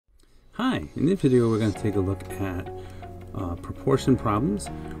Hi, in this video we're going to take a look at proportion problems.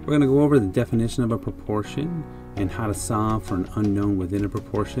 We're going to go over the definition of a proportion and how to solve for an unknown within a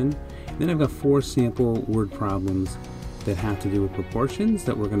proportion. And then I've got 4 sample word problems that have to do with proportions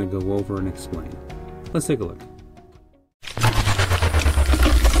that we're going to go over and explain. Let's take a look.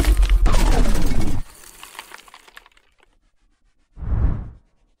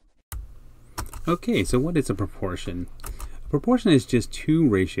 Okay, so what is a proportion? A proportion is just 2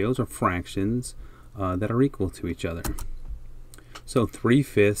 ratios or fractions that are equal to each other. So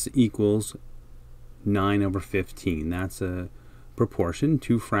 3/5 equals 9/15. That's a proportion.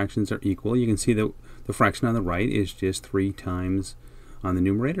 2 fractions are equal. You can see that the fraction on the right is just 3 times on the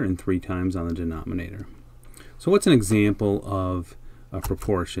numerator and 3 times on the denominator. So what's an example of a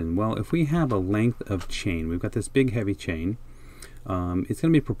proportion? Well, if we have a length of chain, we've got this big heavy chain, it's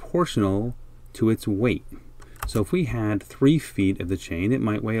going to be proportional to its weight. So if we had 3 feet of the chain, it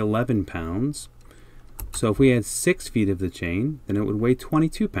might weigh 11 pounds. So if we had 6 feet of the chain, then it would weigh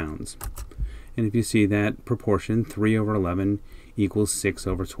 22 pounds. And if you see that proportion, 3/11 equals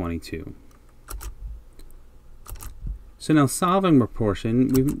 6/22. So now solving proportion,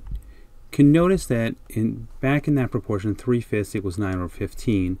 we can notice that back in that proportion, 3/5 equals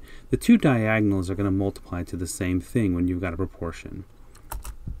 9/15, the 2 diagonals are going to multiply to the same thing when you've got a proportion.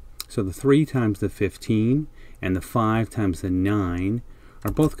 So the 3 times the 15 and the 5 times the 9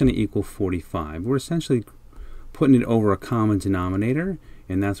 are both going to equal 45. We're essentially putting it over a common denominator,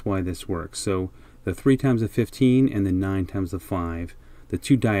 and that's why this works. So the 3 times the 15 and the 9 times the 5, the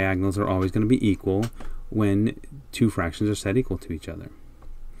 2 diagonals are always going to be equal when 2 fractions are set equal to each other.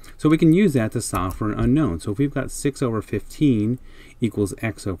 So we can use that to solve for an unknown. So if we've got 6/15 equals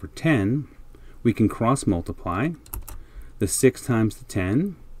x/10, we can cross multiply the 6 times the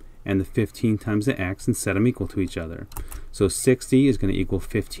 10 and the 15 times the x and set them equal to each other. So 60 is going to equal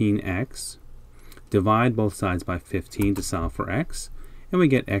 15x. Divide both sides by 15 to solve for x, and we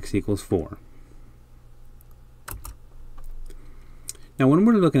get x equals 4. Now when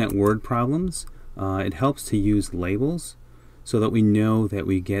we're looking at word problems, it helps to use labels so that we know that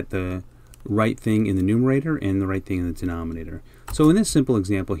we get the right thing in the numerator and the right thing in the denominator. So in this simple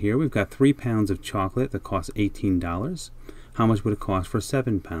example here, we've got 3 pounds of chocolate that costs $18. How much would it cost for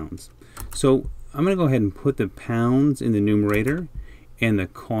 7 pounds? So I'm going to go ahead and put the pounds in the numerator and the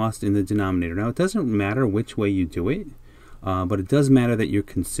cost in the denominator. Now it doesn't matter which way you do it, but it does matter that you're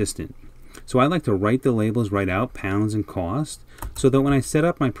consistent. So I like to write the labels right out, pounds and cost, so that when I set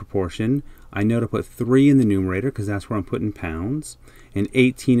up my proportion, I know to put 3 in the numerator because that's where I'm putting pounds, and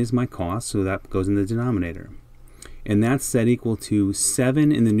 18 is my cost, so that goes in the denominator. And that's set equal to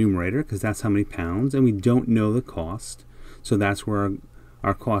 7 in the numerator because that's how many pounds, and we don't know the cost. So that's where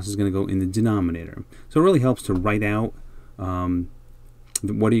our cost is going to go in the denominator. So it really helps to write out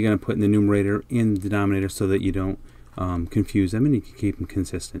what are you going to put in the numerator and the denominator so that you don't confuse them and you can keep them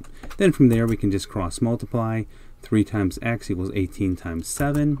consistent. Then from there we can just cross multiply. 3 times x equals 18 times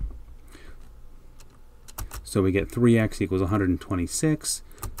 7. So we get 3x equals 126.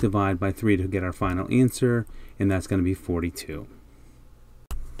 Divide by 3 to get our final answer, and that's going to be 42.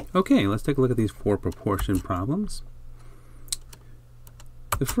 Okay, let's take a look at these 4 proportion problems.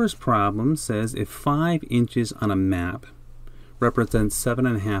 The first problem says if 5 inches on a map represents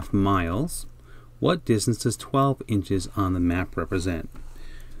 7.5 miles, what distance does 12 inches on the map represent?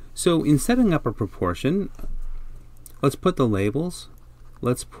 So in setting up a proportion, let's put the labels.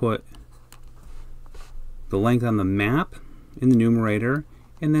 Let's put the length on the map in the numerator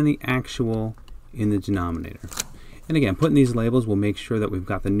and then the actual in the denominator. And again, putting these labels will make sure that we've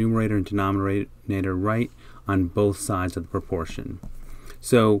got the numerator and denominator right on both sides of the proportion.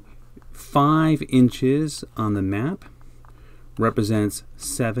 So 5 inches on the map represents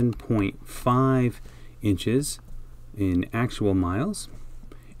 7.5 inches in actual miles,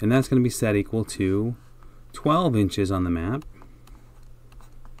 and that's going to be set equal to 12 inches on the map.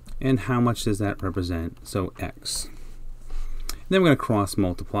 And how much does that represent? So x. And then we're going to cross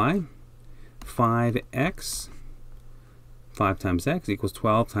multiply. 5x, 5 times x equals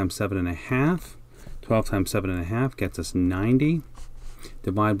 12 times 7.5. 12 times 7.5 gets us 90.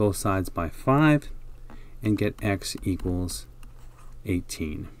 Divide both sides by 5 and get x equals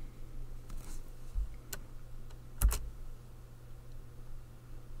 18.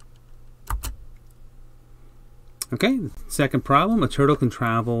 Okay, second problem. A turtle can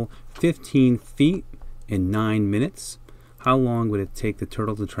travel 15 feet in 9 minutes. How long would it take the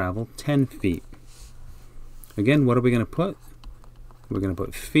turtle to travel 10 feet? Again, what are we going to put? We're going to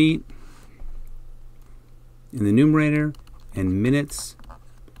put feet in the numerator and minutes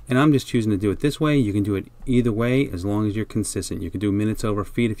And I'm just choosing to do it this way. You can do it either way as long as you're consistent. You can do minutes over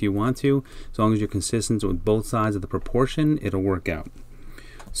feet if you want to. As long as you're consistent with both sides of the proportion, it'll work out.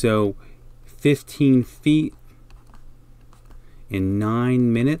 So 15 feet in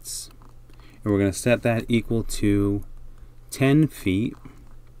 9 minutes. And we're going to set that equal to 10 feet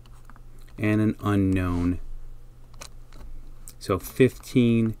and an unknown. So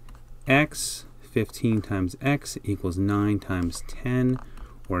 15x, 15 times x equals 9 times 10,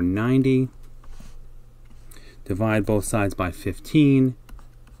 or 90. Divide both sides by 15,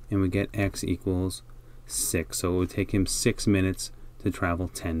 and we get x equals 6. So it would take him 6 minutes to travel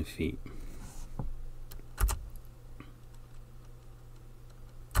 10 feet.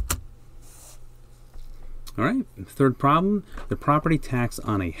 All right, third problem. The property tax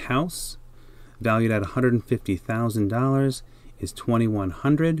on a house valued at $150,000 is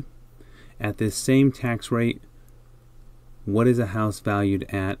 $2,100. At this same tax rate, what is a house valued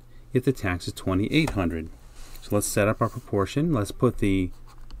at if the tax is $2,800? So let's set up our proportion. Let's put the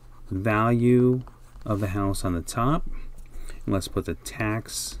value of the house on the top, and let's put the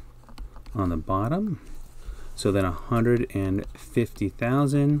tax on the bottom. So then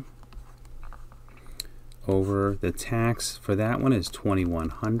 150,000 over the tax for that one is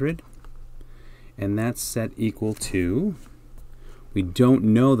 2,100, and that's set equal to, we don't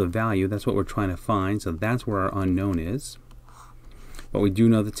know the value, that's what we're trying to find, so that's where our unknown is, but we do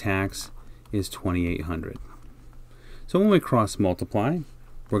know the tax is 2,800. So when we cross multiply,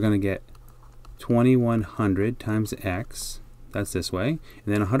 we're going to get 2,100 times x, that's this way,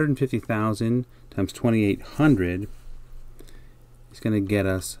 and then 150,000 times 2,800 is going to get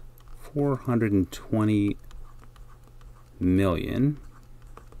us 420 million.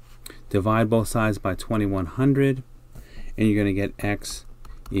 Divide both sides by 2,100, and you're going to get x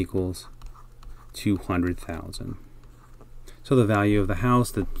equals 200,000. So the value of the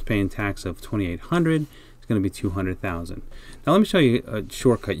house that's paying tax of 2,800 is going to be 200,000. Now let me show you a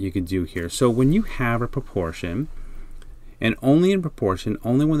shortcut you could do here. So when you have a proportion, and only in proportion,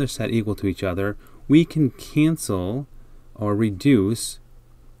 only when they're set equal to each other, we can cancel or reduce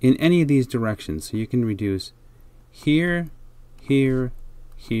in any of these directions. So you can reduce here, here,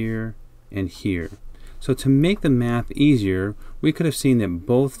 here, and here. So to make the math easier, we could have seen that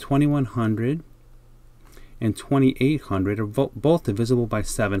both 2,100 and 2,800 are both divisible by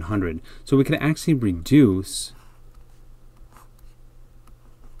 700. So we could actually reduce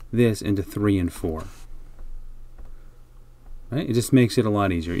this into 3 and 4. Right? It just makes it a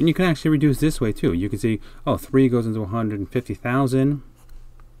lot easier. And you can actually reduce this way too. You can see, oh, 3 goes into 150,000.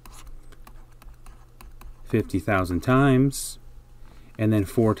 50,000 times, and then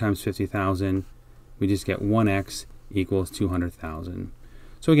 4 times 50,000, we just get 1x equals 200,000.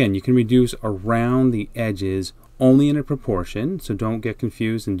 So again, you can reduce around the edges only in a proportion, so don't get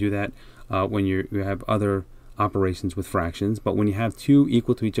confused and do that when you have other operations with fractions. But when you have two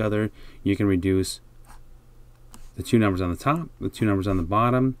equal to each other, you can reduce the two numbers on the top, the two numbers on the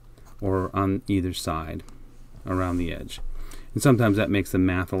bottom, or on either side around the edge. And sometimes that makes the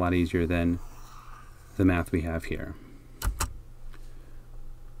math a lot easier than the math we have here.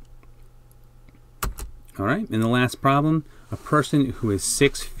 All right, in the last problem, a person who is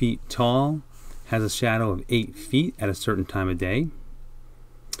 6 feet tall has a shadow of 8 feet at a certain time of day.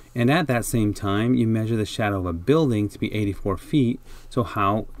 And at that same time, you measure the shadow of a building to be 84 feet. So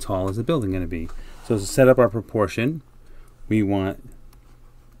how tall is the building going to be? So to set up our proportion, we want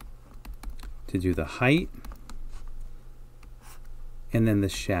to do the height and then the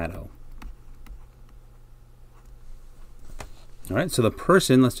shadow. All right, so the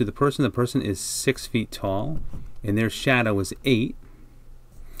person, let's do the person. The person is 6 feet tall, and their shadow is 8.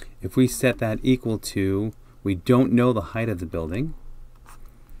 If we set that equal to, we don't know the height of the building,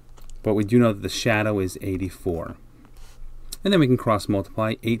 but we do know that the shadow is 84. And then we can cross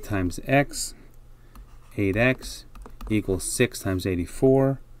multiply. 8 times x, 8x, equals 6 times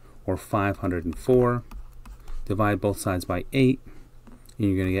 84, or 504. Divide both sides by 8, and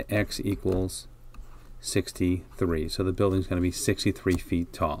you're going to get x equals 63. So the building is going to be 63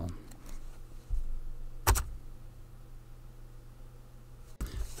 feet tall.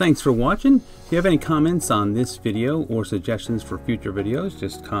 Thanks for watching. If you have any comments on this video or suggestions for future videos,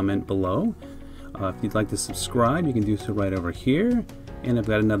 just comment below. If you'd like to subscribe, you can do so right over here. And I've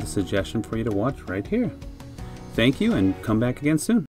got another suggestion for you to watch right here. Thank you, and come back again soon.